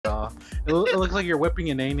It looks like you're whipping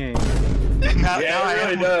a nay-nay. Now Yeah, it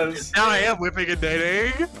really does. Now I am whipping a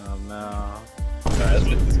dating. Oh no. Let's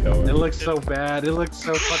get this going. It looks so bad. It looks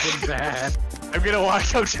so fucking bad. I'm gonna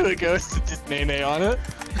walk up to a ghost and just nay-nay on it.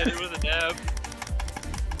 Hit it with a dab.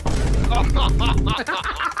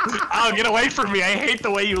 Oh, get away from me! I hate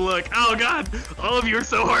the way you look. Oh god, all of you are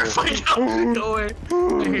so horrifying. Go away.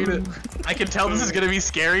 I hate it. I can tell this is gonna be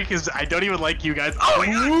scary because I don't even like you guys. Oh my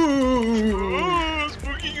god! Ooh,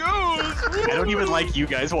 spooky ghost! I don't even like you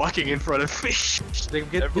guys walking in front of me. They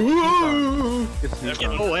get sneezed on. Get sneezed Get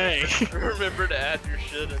on. away. Remember to add your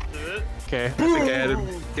shit into it. Okay, I think I added.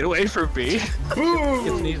 Get away from me.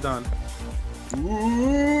 Get sneezed on.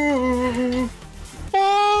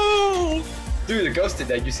 Oh! Dude, the ghost did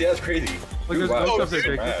that. You see, that's crazy. Look, Dude, there's wow, ghosts up that's there,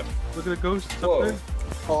 so Jacob. mad. Look at the ghosts Whoa. up there.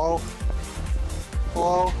 Oh.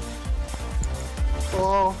 Oh.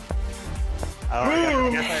 Oh. Oh, I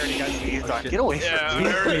guess I already got sneezed on. Get away Yeah, from me.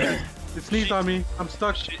 I already- It sneezed on me. I'm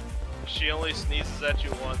stuck. She only sneezes at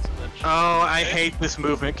you once and then she... Oh, I hate this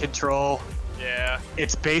movement control. Yeah,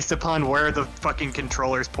 It's based upon where the fucking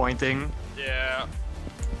controller's pointing. yeah.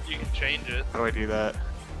 You can change it. How do I do that?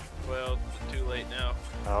 Well, it's too late now.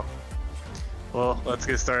 Oh. Well, let's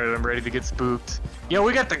get started. I'm ready to get spooked. Yo,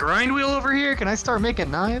 we got the grind wheel over here. Can I start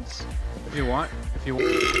making knives? If you want. If you want.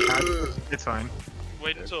 It's fine.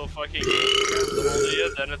 Wait until fucking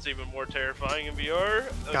you, then it's even more terrifying in VR.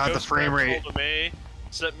 A God, the ghost frame grabbed rate. hold of me,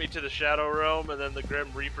 sent me to the Shadow Realm, and then the Grim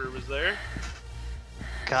Reaper was there.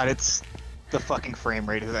 God, it's the fucking frame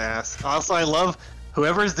rate is ass. Also, I love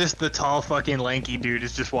whoever's the tall fucking lanky dude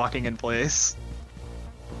is just walking in place.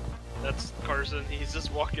 That's Carson, he's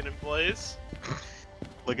just walking in place.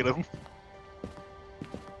 Look at him.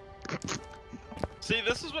 See,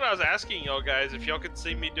 this is what I was asking y'all guys, if y'all could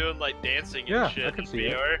see me doing like dancing Yeah, and shit I can in see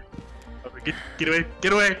it. VR. Get away!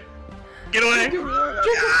 Get away! Get away!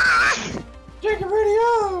 Jacob,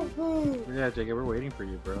 radio! Yeah, Jacob, we're waiting for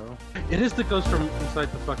you, bro. It is the ghost from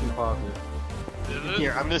inside the fucking closet. Is it?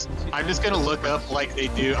 Here, I'm just gonna look up like they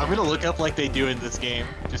do. I'm gonna look up like they do in this game.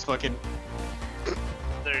 Just fucking.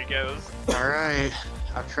 There he goes. All right,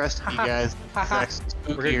 I'm trusting you guys. It's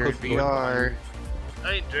actually We're getting spookier in close to going VR. I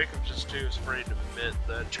think Jacob's just too afraid to admit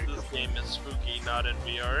that this game is spooky, not in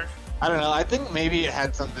VR. I don't know. I think maybe it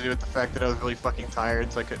had something to do with the fact that I was really fucking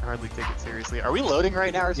tired, so I couldn't hardly take it seriously. Are we loading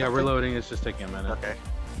right now or something? Yeah, we're loading. It's just taking a minute. Okay.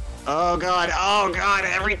 Oh god. Oh god.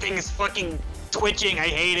 Everything is fucking twitching. I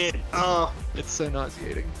hate it. Oh, it's so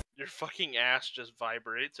nauseating. Your fucking ass just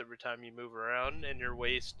vibrates every time you move around, and your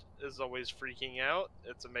waist is always freaking out.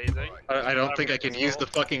 It's amazing. I don't think I can use the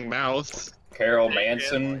fucking mouse. Carol Yeah,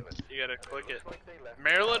 Manson. You gotta click it.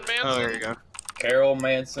 Marilyn Manson? Oh, there you go. Carol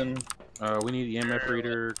Manson. We need EMF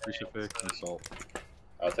reader, crucifix, and salt.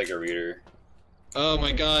 I'll take a reader. Oh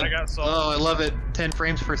my god. I got salt. Oh, I love it. 10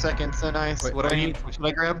 frames per second. So nice. Wait, what do I I need? need- What should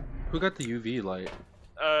I grab? Who got the UV light?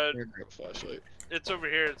 Here, grab a flashlight. It's over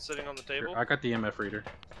here. It's sitting on the table. I got the EMF reader.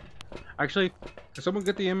 Actually, if someone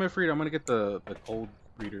get the EMF reader, I'm gonna get the cold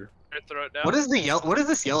reader. Here, throw it down. What is the yellow? What is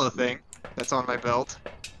this yellow thing that's on my belt?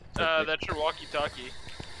 That's your walkie-talkie.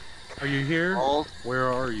 Are you here? Old. Where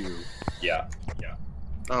are you? Yeah.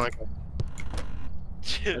 Oh, okay.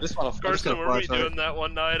 I just want to. Carson, were we doing that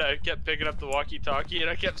one night? I kept picking up the walkie-talkie and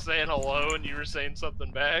I kept saying hello, and you were saying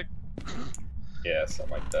something back. Yeah,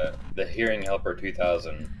 something like that. The Hearing Helper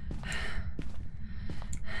 2000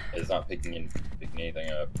 is not picking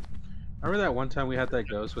anything up. Remember that one time we had that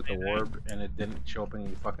ghost with the orb and it didn't show up any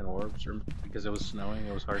fucking orbs or because it was snowing?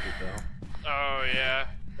 It was hard to tell. Oh yeah,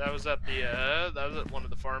 that was at one of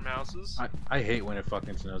the farmhouses. I hate when it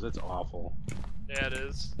fucking snows. It's awful. Yeah, it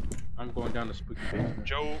is. I'm going down to spooky basement.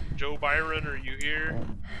 Joe Byron, are you here?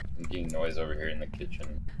 I'm getting noise over here in the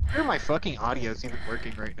kitchen. Where my fucking audio isn't even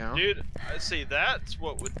working right now. Dude, see, that's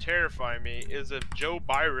what would terrify me, is if Joe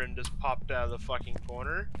Byron just popped out of the fucking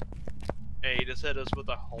corner, and he just hit us with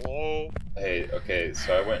a hello. Hey, okay,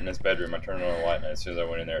 so I went in this bedroom, I turned on the light, and as soon as I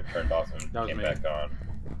went in there, it turned off and That was came me. back on.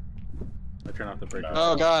 I turn off the breaker.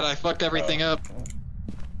 Oh god, I fucked everything up.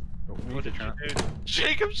 We need to turn. Dude,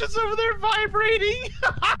 Jacob's just over there vibrating!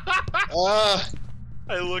 I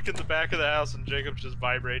look in the back of the house and Jacob's just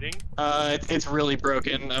vibrating. It's really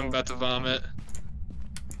broken. I'm about to vomit.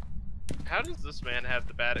 How does this man have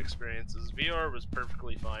the bad experiences? VR was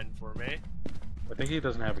perfectly fine for me. I think he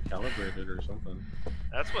doesn't have it calibrated or something.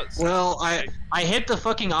 That's what. Well, sounds like. I hit the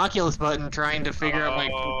fucking Oculus button trying to figure out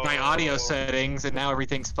my audio Oh. settings, and now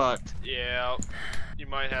everything's fucked. Yeah, you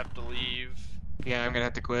might have to leave. Yeah, I'm gonna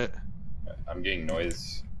have to quit. I'm getting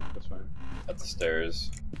noise That's fine. at the stairs.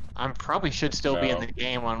 I probably should still be in No. the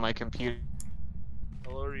game on my computer.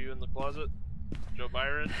 Hello, are you in the closet? Joe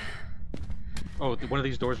Byron? Oh, one of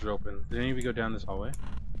these doors are open. Did any of you go down this hallway?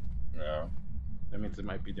 No. That means it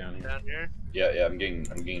might be down here. Down here. Yeah, I'm getting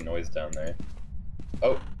noise down there.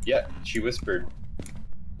 Oh, yeah, she whispered.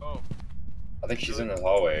 Oh, I think she's in the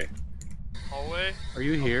hallway. hallway. Are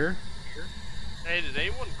you here? Hey, did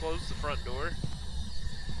anyone close the front door?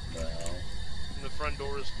 No. And the front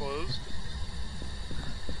door is closed.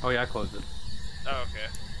 Oh yeah, I closed it. Oh,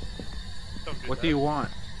 okay. Don't do What that. do you want?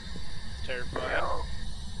 It's terrifying.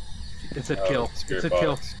 It said Oh, kill. It spirit said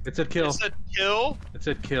kill. box. It said kill. It said kill. It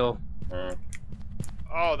said kill.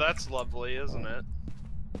 Oh, that's lovely, isn't it?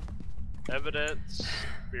 Evidence,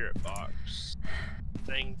 spirit box.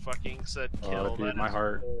 Thing fucking said kill. Oh, dude, That my is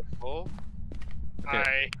heart. horrible. Okay.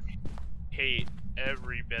 I hate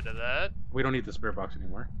every bit of that. We don't need the spirit box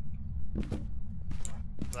anymore.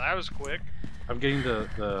 That was quick. I'm getting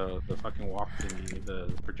the fucking walk thingy,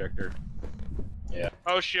 the projector.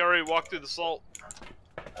 Oh, she already walked through the salt.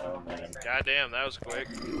 Oh man. Goddamn, that was quick.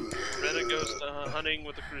 Rena goes to hunting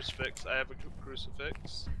with a crucifix. I have a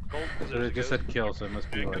crucifix. Gold So there's it a just ghost. said kill, so it must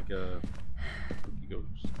be like a spooky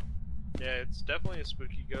ghost. Yeah, it's definitely a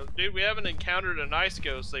spooky ghost. Dude, we haven't encountered a nice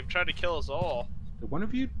ghost. They've tried to kill us all. Did one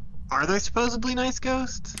of you? Are they supposedly nice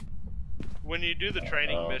ghosts? When you do the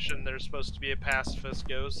training Oh. mission, there's supposed to be a pacifist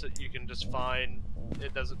ghost that you can just find.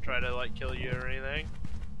 It doesn't try to like kill you or anything.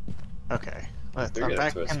 Okay. We I'm get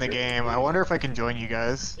back to a in the spirit game. I ghost. wonder if I can join you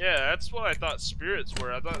guys. Yeah, that's what I thought spirits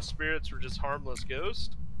were. I thought spirits were just harmless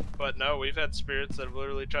ghosts. But no, we've had spirits that have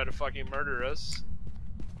literally tried to fucking murder us.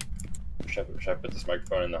 Should I put this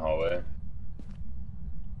microphone in the hallway?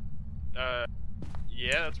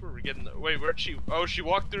 Yeah, that's where we're getting the... Wait, where'd she... Oh, she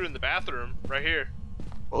walked through in the bathroom. Right here.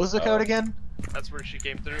 What was the code again? That's where she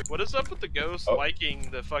came through. What is up with the ghost Oh. liking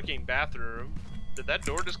the fucking bathroom? Did that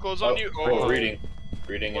door just close on you? Oh, reading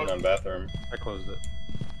in the bathroom. I closed it.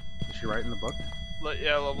 Is she right in the book?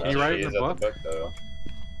 Yeah, level You two. right She in is the at book? though.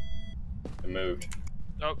 It moved.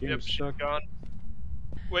 Oh, Game's yep, she's stuck. gone.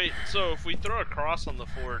 Wait, so if we throw a cross on the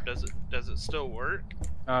floor, does it still work?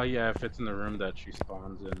 Yeah, if it's in the room that she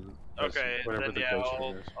spawns in. That's Okay, Whatever then the yeah, ghost I'll,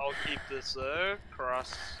 room is. I'll keep this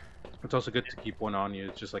cross. It's also good to keep one on you.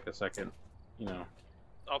 It's just like a second, you know.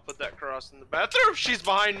 I'll put that cross in the bathroom. She's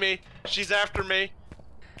behind me. She's after me.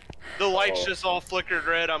 The light's Oh. just all flickered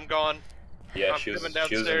red. I'm gone. Yeah, I'm she was coming in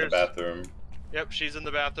the downstairs. bathroom. Yep, she's in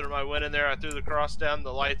the bathroom. I went in there. I threw the cross down.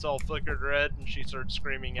 The lights all flickered red, and she started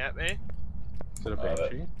screaming at me. Is it a that-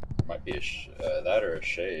 banshee? Might be that or a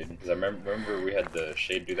shade. Because I remember we had the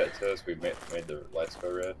shade do that to us. We made the lights go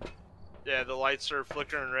red. Yeah, the lights are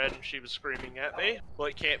flickering red, and she was screaming at me. Well,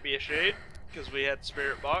 it can't be a shade because we had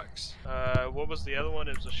spirit box. What was the other one?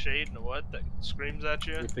 It was a shade and a what that screams at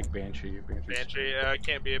you? I think banshee. Banshee. It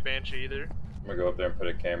can't be a banshee either. I'm gonna go up there and put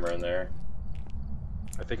a camera in there.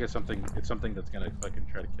 I think it's something. It's something that's gonna fucking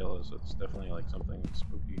try to kill us. It's definitely like something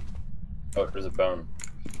spooky. Oh, there's a bone.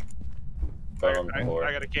 Bone on the floor.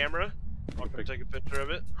 I got a camera. I'll come take a picture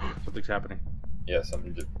of it. Something's happening. Yeah,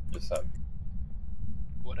 something just happened.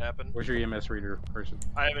 What happened? Where's your EMS reader person?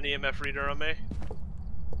 I have an EMF reader on me.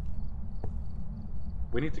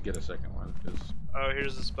 We need to get a second one because Oh,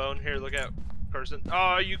 here's this bone. Here, look out, person.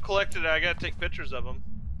 Oh, you collected it. I gotta take pictures of them.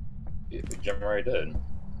 Jim already did.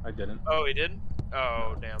 I didn't. Oh, he did?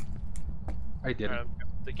 Oh, damn. I didn't.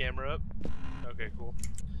 Put the camera up. Okay, cool.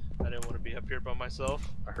 I didn't want to be up here by myself.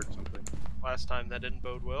 I heard something. Last time that didn't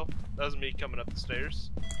bode well. That was me coming up the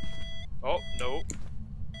stairs. Oh, no.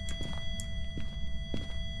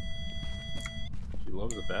 She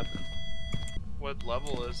loves the bathroom. What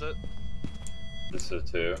level is it? This is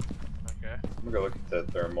 2. Okay. I'm gonna go look at the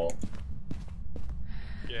thermal.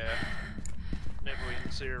 Yeah. Maybe we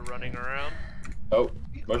can see her running around. Oh,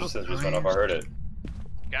 motion sensor just went off. I heard it.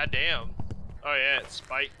 Goddamn. Oh yeah, it's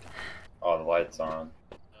spiked. Oh, the light's on.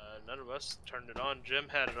 None of us turned it on. Jim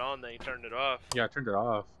had it on, then he turned it off. Yeah, I turned it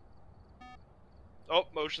off. Oh,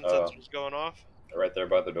 motion Oh. sensor's going off. Right there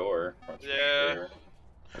by the door. Yeah.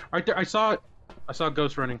 Right there. I saw it. I saw a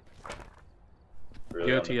ghost running.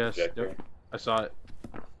 Really, on the DOTS. projector? Yep. I saw it.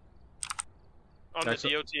 On That's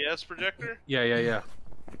the DOTS projector? Yeah.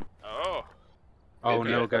 Oh. Oh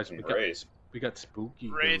Maybe no, a guys, fucking we Wraith. got spooky.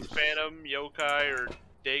 Wraith, ghosts. Phantom, Yokai, or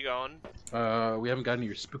Dagon. We haven't gotten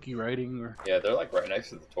your spooky writing or. Yeah, they're like right next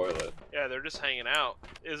to the toilet. Yeah, they're just hanging out.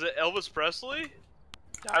 Is it Elvis Presley?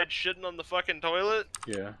 Died shitting on the fucking toilet?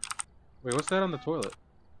 Yeah. Wait, what's that on the toilet?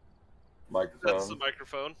 Microphone. That's the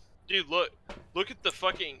microphone. Dude, look. Look at the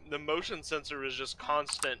fucking... The motion sensor is just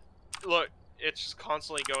constant. Look, it's just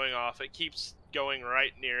constantly going off. It keeps going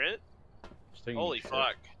right near it. Just taking Holy a shit.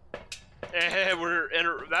 fuck. Eh,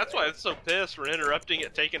 that's why it's so pissed. We're interrupting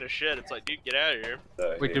it taking a shit. It's like, dude, get out of here.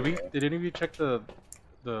 Wait, did any of you check the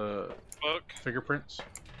book. Fingerprints.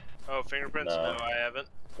 Oh, fingerprints? No. No, I haven't.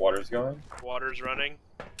 Water's going? Water's running.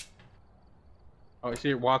 Oh, I see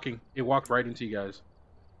it walking. It walked right into you guys.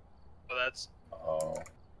 Oh, that's... Oh.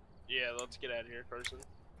 Yeah, let's get out of here, Carson.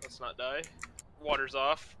 Let's not die. Water's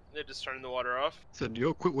off. They just turned the water off. Said,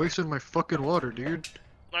 yo, quit wasting my fucking water, dude.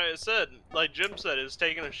 Like I said, like Jim said, it was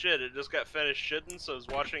taking a shit. It just got finished shitting, so it's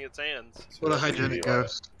washing its hands. So What a that's hygienic UV light.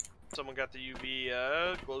 ghost. Someone got the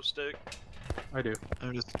UV glow stick. I do.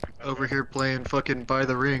 I'm just over here playing fucking By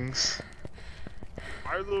the Rings.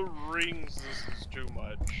 Are the rings? This is too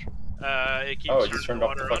much. It keeps Oh, it just turning turned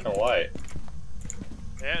off the water on. fucking light.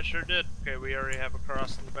 Yeah, it sure did. Okay, we already have a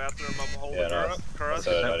cross in the bathroom. I'm holding Yeah, no, her it's- up. Cross.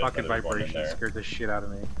 that's That didn't fucking know there was one in vibration there. scared the shit out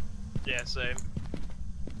of me. Yeah, same.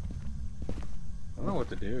 I don't know what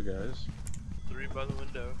to do, guys. 3 by the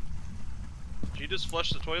window. Did you just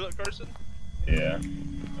flush the toilet, Carson? Yeah.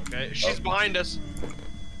 Okay, she's Oh. behind us.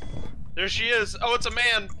 There she is. Oh, it's a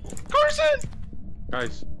man. Carson!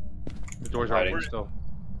 Guys, the doors are Hiding. open still.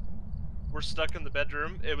 We're stuck in the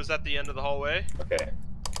bedroom. It was at the end of the hallway. Okay.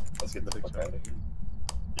 Let's get the fuck out of here.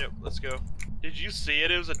 Yep, let's go. Did you see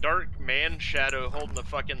it? It was a dark man shadow holding a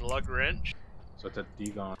fucking lug wrench. So it's a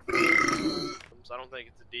Degon. I don't think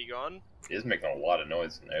it's a Degon. He is making a lot of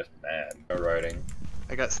noise in there. It's mad. No writing.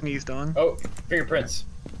 I got sneezed on. Oh, fingerprints.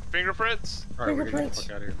 Fingerprints? Alright, we're getting the Fingerprints.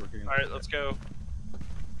 fuck out of here. We're getting the Alright, fuck let's out. go.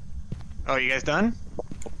 Oh, you guys done?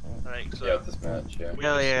 I think so. Yeah, with this match, yeah. We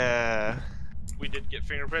Hell just- yeah. We did get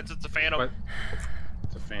fingerprints. It's a phantom. But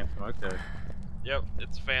it's a phantom. Okay. Yep,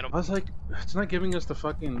 it's a phantom. I was like, it's not giving us the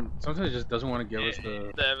fucking. Sometimes it just doesn't want to give us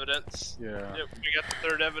the. The evidence. Yeah. Yep, we got the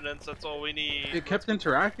 3rd evidence. That's all we need. It kept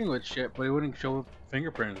interacting with shit, but it wouldn't show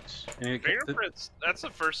fingerprints. And it kept Fingerprints. That's the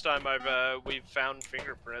first time we've found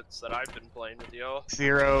fingerprints that I've been playing with y'all.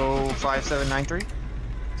 05793.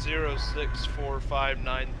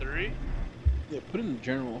 064593. Yeah, put it in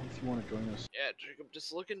general if you want to join us. Yeah, Jacob,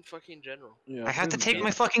 just look in fucking general. Yeah. I have put to it in take my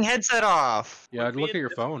general. fucking headset off. Yeah, I'd look at being your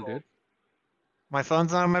phone, difficult. dude. My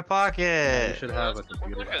phone's not in my You pocket. should Well, have a that's not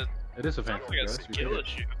computer. like a, It is a sounds phantom, like a guys. We did skill it.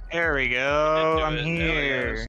 issue. There we go. do I'm it. Hell here.